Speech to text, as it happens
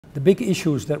The big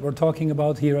issues that we're talking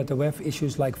about here at the WEF,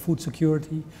 issues like food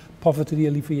security, poverty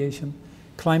alleviation,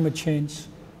 climate change,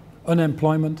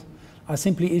 unemployment, are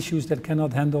simply issues that cannot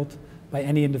be handled by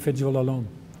any individual alone.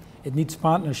 It needs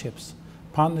partnerships.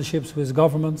 Partnerships with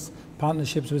governments,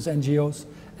 partnerships with NGOs,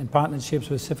 and partnerships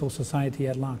with civil society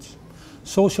at large.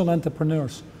 Social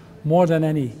entrepreneurs, more than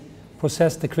any,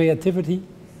 possess the creativity,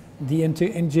 the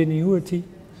ingenuity,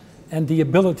 and the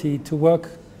ability to work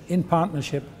in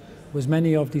partnership with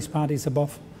many of these parties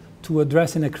above to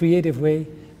address in a creative way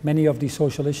many of these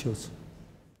social issues.